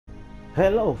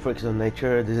Hello, freaks of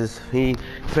nature. This is me,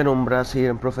 Fenumbras here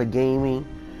in Prophet Gaming.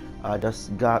 I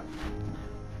just got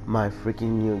my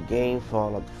freaking new game,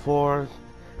 Fallout 4.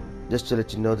 Just to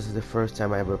let you know, this is the first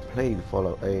time I ever played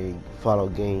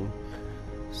Fallout game,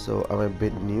 so I'm a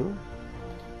bit new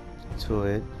to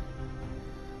it.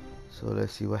 So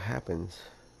let's see what happens.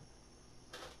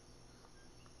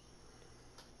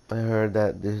 I heard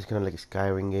that this is kind of like a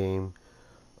Skyrim game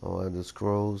or the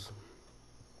Scrolls,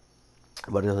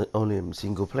 but it's only a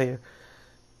single player.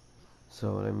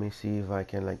 So let me see if I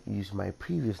can like use my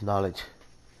previous knowledge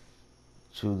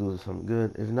to do some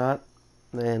good. If not,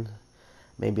 then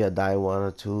maybe I die one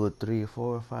or two or three or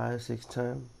four or five, six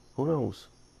times. Who knows?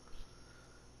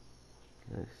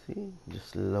 Let's see.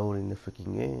 Just loading the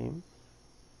freaking game.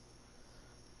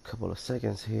 Couple of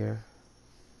seconds here.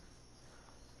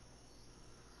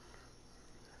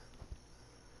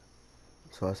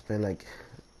 So I spent like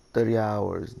 30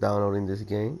 hours downloading this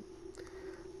game.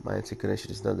 My internet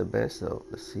connection is not the best, so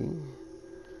let's see.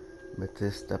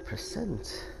 Bethesda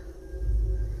present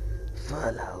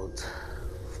Fallout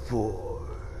 4.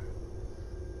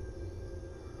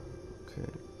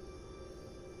 Okay.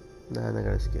 Nah, I'm not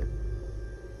gonna skip.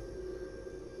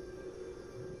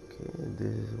 Okay, this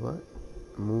is what?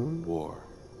 Moon? War.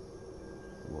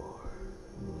 War.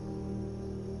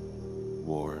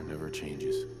 War never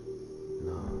changes.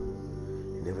 No,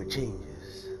 it never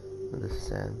changes.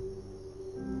 Understand?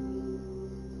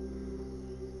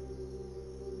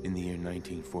 In the year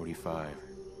 1945,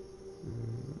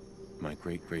 my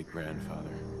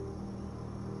great-great-grandfather,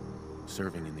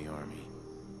 serving in the army,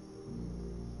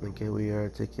 Okay, we are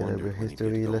taking a wondered when he'd get to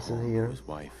history go lesson home to here. his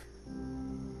wife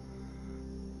and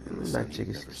the son That chick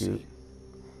he'd is never cute.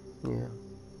 seen. Yeah.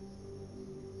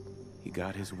 He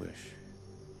got his wish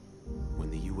when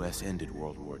the U.S. ended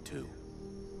World War II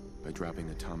by dropping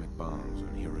atomic bombs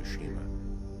on Hiroshima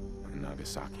and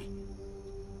Nagasaki.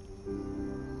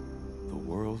 The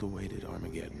world awaited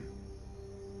Armageddon.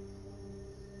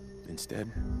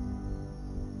 Instead,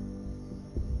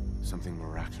 something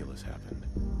miraculous happened.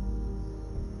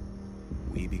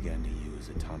 We began to use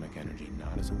atomic energy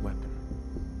not as a weapon,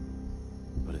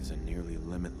 but as a nearly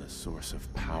limitless source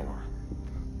of power.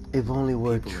 If only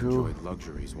were People true. enjoyed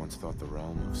luxuries once thought the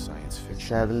realm of science fiction.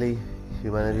 Sadly,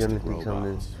 humanity only Domestic thinks something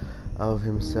robots, of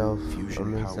himself,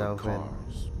 fusion-powered and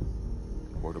cars,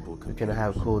 portable we can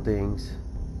have computers. cool things.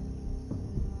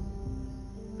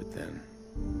 But then,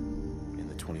 in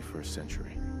the 21st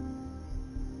century,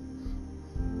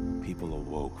 people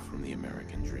awoke from the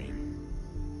American dream.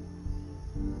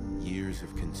 Years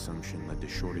of consumption led to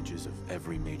shortages of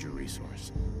every major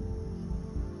resource.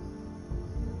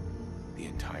 The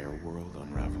entire world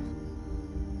unraveled.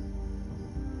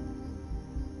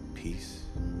 Peace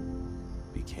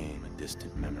became a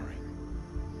distant memory.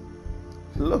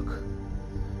 Look,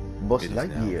 Boss It is now the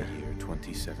Lightyear. year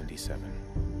 2077.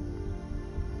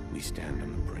 We stand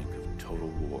on the brink of total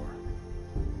war,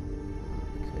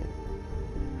 Okay.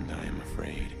 and I am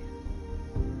afraid.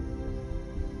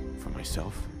 For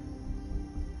myself,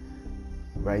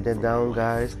 Write that For my down, wife.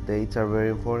 guys. Dates are very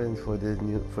important for the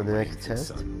for the my next infant test.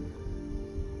 son,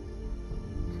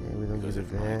 Okay, we don't because give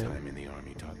of it my that. time in the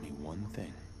army taught me one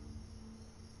thing.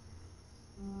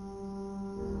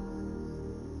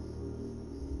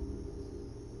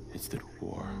 It's that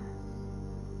war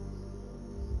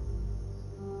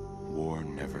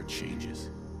never changes.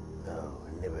 No,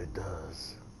 it never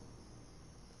does.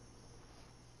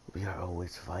 We are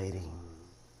always fighting,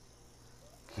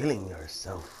 killing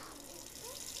yourself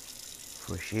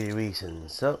for shitty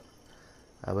reasons. So,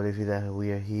 I believe that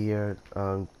we are here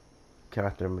on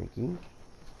character making.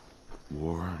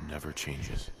 War never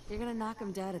changes. You're gonna knock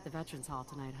him dead at the Veterans Hall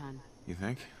tonight, hun. You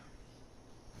think?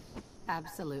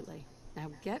 Absolutely. Now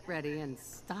get ready and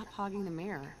stop hogging the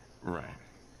mirror. Right.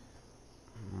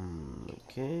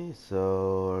 Okay,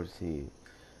 so let's see.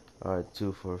 Alright,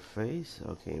 two for face.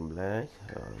 Okay, in black.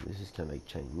 This is kind of like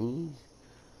Chinese.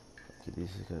 Okay, this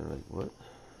is kind of like what?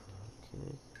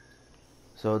 Okay.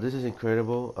 So this is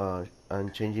incredible.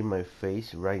 I'm changing my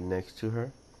face right next to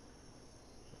her.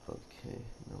 Okay,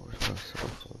 now where's my cell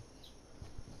phone?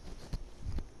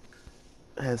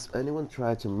 Has anyone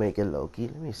tried to make a Loki?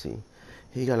 Let me see.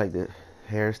 He got like the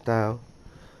hairstyle.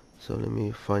 So let me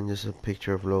find just a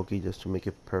picture of Loki just to make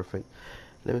it perfect.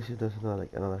 Let me see if there's not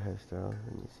like another hairstyle.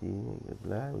 Let me see. We got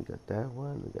black. We got that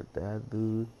one. We got that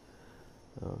dude.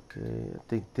 Okay, I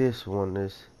think this one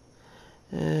is.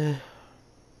 Eh.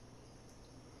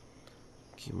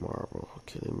 Okay, Marvel.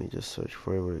 Okay, let me just search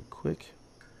for it really quick.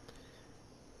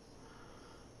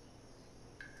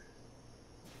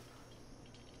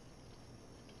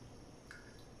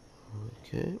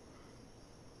 Okay.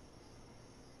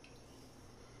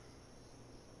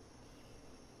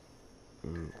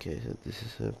 Okay, so this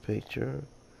is a picture.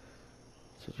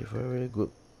 Searching for a really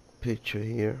good picture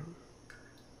here.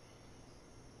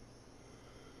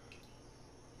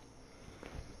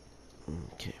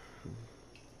 Okay.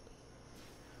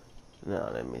 Now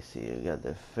let me see. You got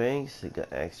the face. You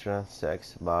got extra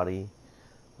sex body.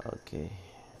 Okay.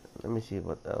 Let me see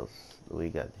what else we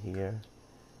got here.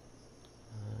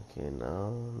 Okay,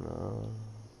 no.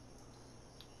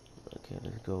 Okay,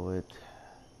 let's go with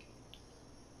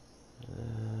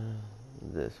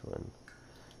this one.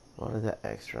 What are the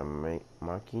extra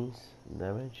markings?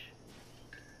 Damage?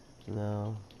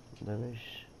 No.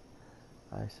 Damage.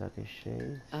 Eye socket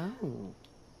shades. Oh,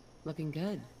 looking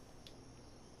good.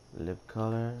 Lip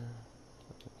color.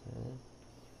 Okay.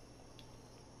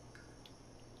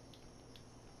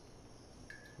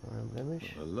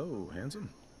 Blemish. Well, hello, handsome.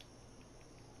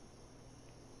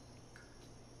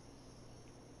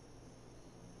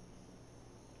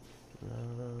 No.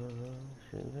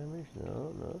 Shade blemish?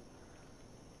 No.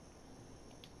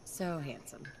 So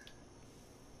handsome.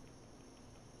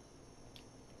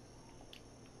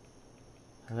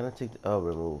 I'm gonna take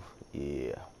remove.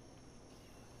 Yeah.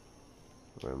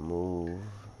 Remove.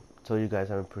 So you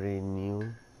guys I'm pretty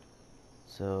new.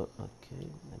 So okay,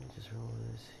 let me just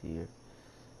remove this here.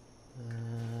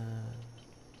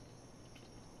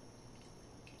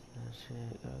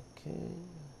 Okay.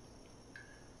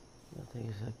 Nothing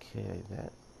is okay like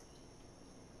that.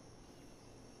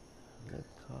 Lip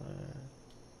color.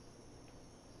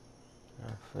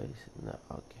 Face. No.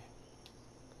 Okay.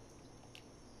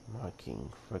 Marking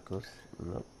freckles.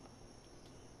 Nope.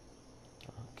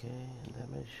 Okay.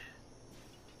 Damage.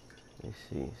 Let me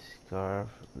see. Scarf.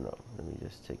 No. Let me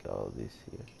just take all this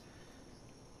here.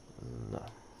 No.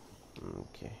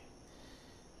 Okay.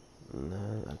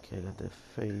 No. Okay. I got the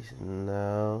face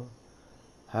now.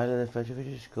 Highlight the facial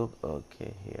feature scope.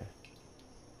 Okay. Here.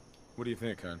 What do you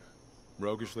think, hon?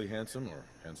 Roguishly handsome or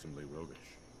handsomely roguish?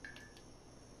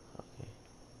 Okay.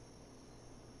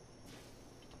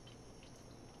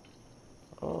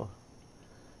 Oh.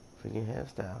 Freaking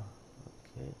hairstyle.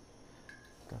 Okay.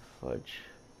 The fudge.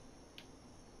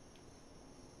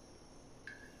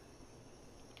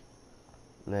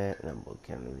 Nah, no,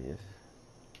 can't really just.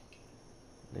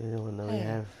 The one that we Hey,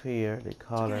 have here, the did you get a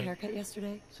color haircut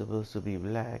yesterday? supposed to be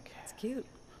black. It's cute.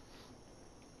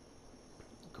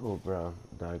 Cool brown,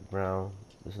 dark brown.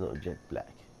 There's no jet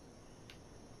black.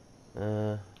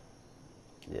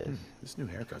 Yes. This new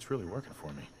haircut's really working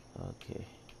for me. Okay.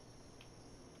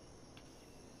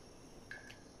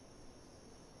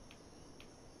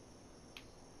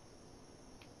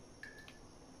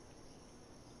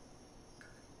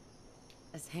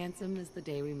 As handsome as the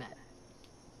day we met.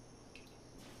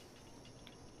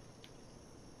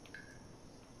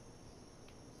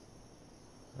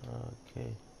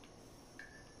 Okay.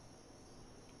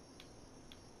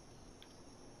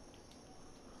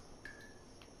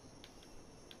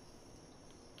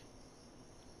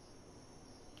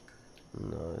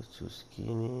 No, it's too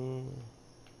skinny.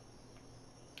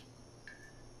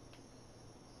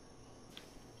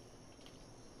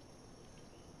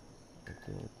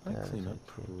 Okay, I that clean is up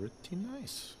okay. pretty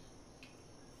nice.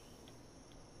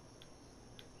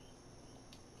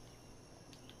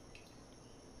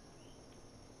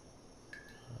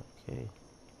 Okay.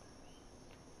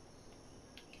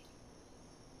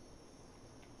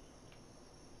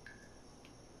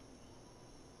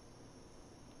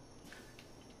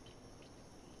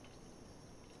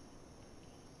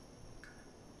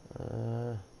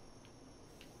 Uh,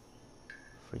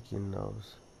 freaking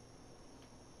nose.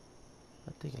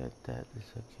 I think like that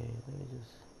is okay. Let me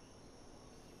just.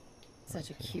 Such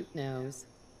a Okay. cute nose.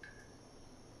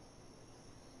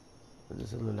 It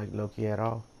doesn't look like Loki at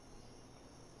all.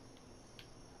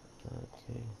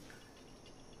 Okay.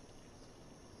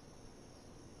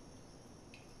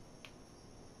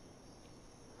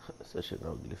 Such an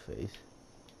ugly face.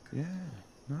 Yeah,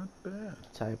 not bad.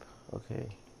 Type.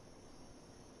 Okay.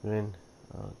 Grin.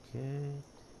 Okay.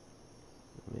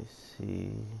 Let me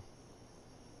see.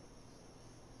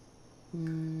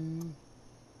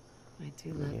 I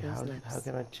do love Okay, those how lips.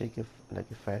 can I check if like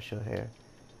a facial hair?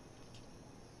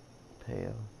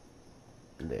 Pale.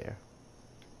 There.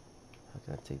 How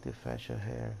can I take the facial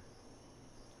hair?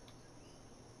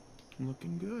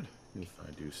 Looking good, if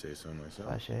I do say so myself.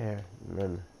 Facial hair.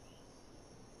 None.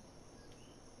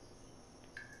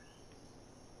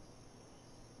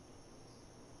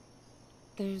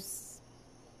 There's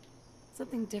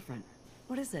something different.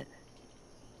 What is it?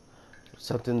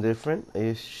 Something different? Are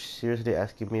you seriously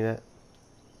asking me that?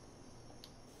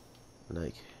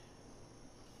 Like,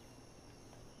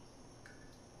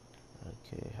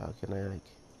 okay, how can I like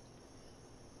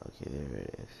Okay, there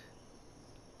it is.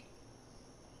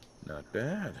 Not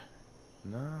bad.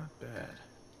 Not bad.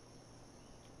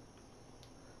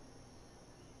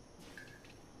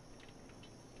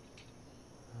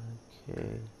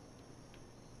 Okay.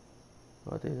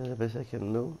 What is the best I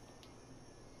can do?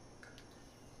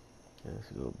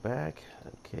 Let's go back.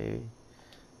 Okay.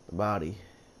 The body.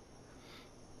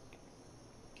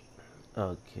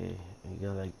 Okay. We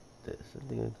got like this. I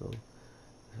think I go.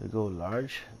 If we go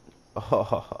large.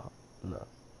 Oh no.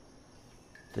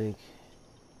 I think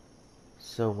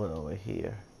someone over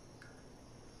here.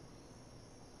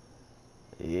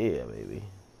 Yeah, baby.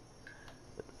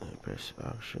 I press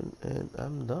option and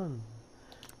I'm done.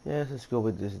 Yes, let's go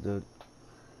with this dude.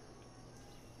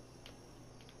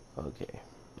 Okay.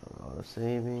 Auto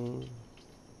saving.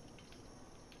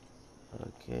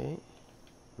 Okay.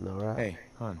 Nora. Hey,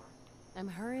 hon. I'm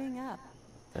hurrying up.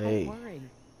 Don't Hey. worry.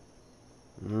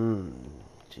 Mmm.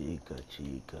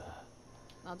 Chica.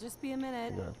 I'll just be a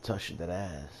minute. You're gonna touch that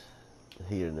ass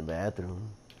here in the bathroom.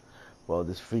 Well,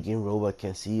 this freaking robot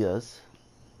can see us.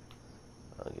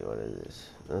 Okay, what is this?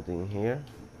 Nothing here.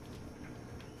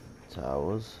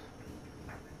 Towels.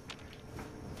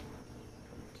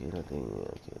 Okay, nothing.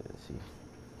 Okay, let's see.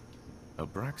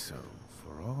 Abraxo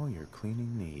for all your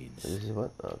cleaning needs. This is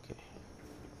what? Okay.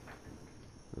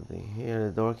 Nothing here.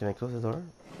 The door. Can I close the door?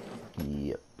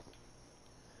 Yep.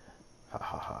 Ha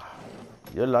ha ha.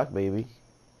 Good luck, baby.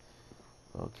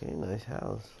 Okay, nice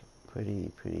house.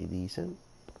 Pretty decent.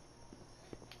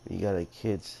 You got a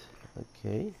kids.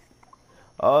 Okay.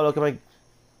 Oh, look at my.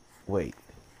 Wait.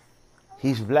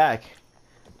 He's black,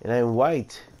 and I'm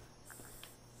white.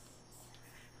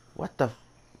 What the?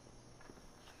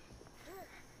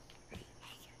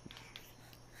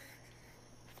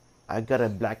 I got a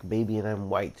black baby and I'm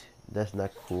white. That's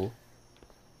not cool.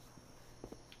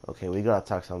 Okay, we gotta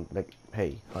talk some. Like,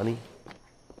 hey, honey.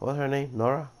 What's her name?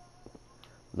 Nora.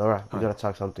 Nora, we Hun. gotta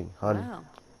talk something. Hun. Wow,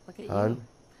 look at Hun. you.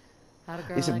 How'd a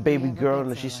girl It's a like baby me ever girl get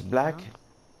and so she's lucky,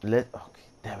 black. huh? Okay,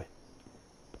 damn it.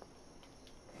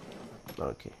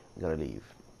 Okay, gotta leave.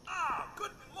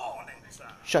 Good morning, sir.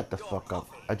 Shut the fuck up.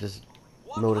 I just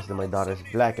noticed that my daughter's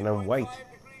black and I'm white. 175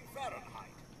 degrees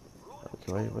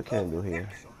Fahrenheit. Okay, what can I do here?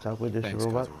 Talk with this Thanks,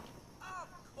 robot?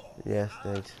 Codsworth. Yes,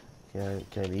 thanks.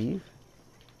 Can I leave?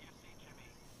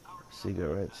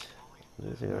 Cigarettes.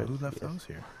 Is there Well, cigarettes? who left Yes. those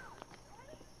here?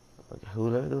 Okay, who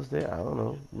left those there? I don't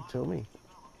know. You tell me.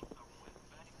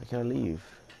 I can't leave.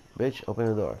 Bitch, open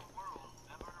the door.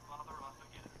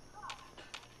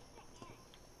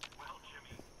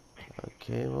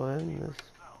 Okay, well then, let's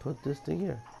put this thing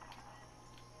here.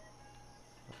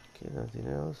 Okay, nothing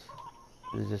else.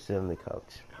 Let's just sit on the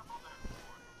couch.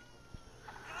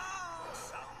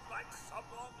 Sounds like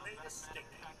someone made a stick.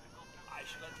 I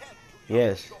shall attend to your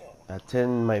Yes, chore.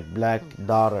 attend my black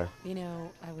daughter. You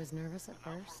know, I was nervous at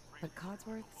first, but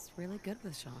Codsworth's really good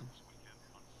with Sean.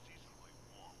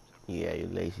 Yeah, you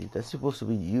lazy. That's supposed to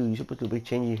be you. You're supposed to be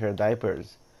changing her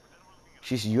diapers.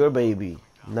 She's your baby,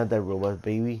 not that robot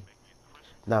baby.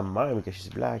 Not mine because she's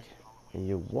black and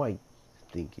you're white.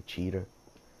 Stinky cheater.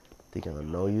 Think I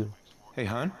don't know you? Hey,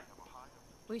 hon.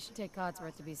 We should take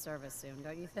Codsworth to be serviced soon,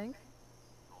 don't you think?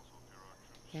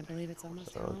 Can't believe it's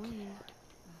almost Halloween.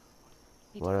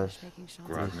 Hate to What finish else? making Sean's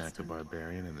Grognak list the tonight.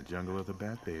 Barbarian in the Jungle of the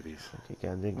Bat Babies. Okay,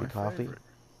 can I drink My the coffee? favorite.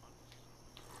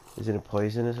 Is it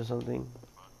poisonous or something?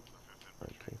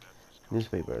 Okay.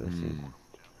 Newspaper, let's see.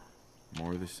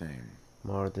 More of the same.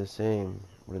 More of the same.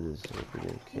 What is this?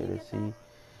 Okay, Can you let's get that? see.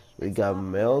 We It's got not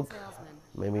from that milk. salesman.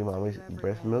 Maybe That's mommy's what you do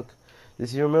breast every day. milk. This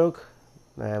is your milk?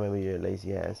 Nah, maybe you're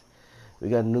lazy ass. We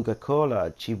got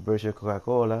Nuka-Cola, cheap version of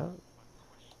Coca-Cola.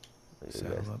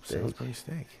 Saddle up Salisbury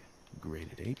steak.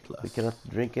 Graded A+. We cannot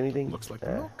drink anything? Looks like the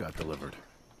milk got delivered.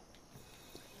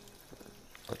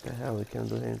 What the hell? We can't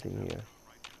do anything here.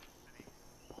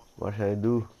 What should I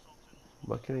do?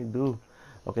 What can I do?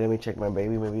 Okay, let me check my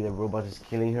baby. Maybe the robot is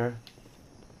killing her.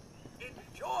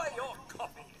 Enjoy your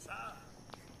coffee, sir.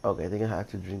 Okay, I think I have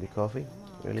to drink the coffee.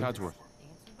 Really? Codsworth. Answer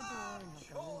the door and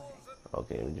he'll go away.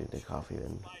 Okay, let me drink the coffee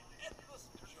then. My endless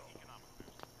chore.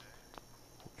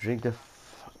 Drink the.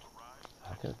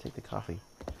 How can I take the coffee?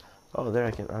 Oh, there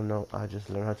I can. I know. I just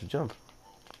learned how to jump.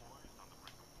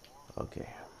 Okay.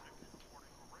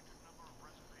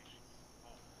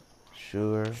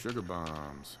 Sugar. Sugar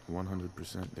bombs.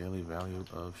 100% daily value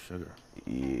of sugar.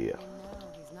 Yeah. I know,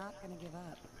 he's not gonna give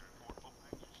up.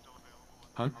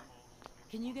 Hun?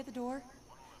 Can you get the door?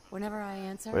 Whenever I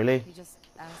answer, Really? he just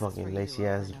asks for Fucking you lazy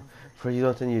over ass. and over. For you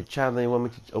don't tell your child that you want me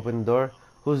to open the door?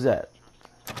 Who's that?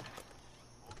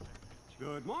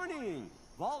 Good morning.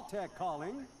 Vault-Tec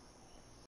calling.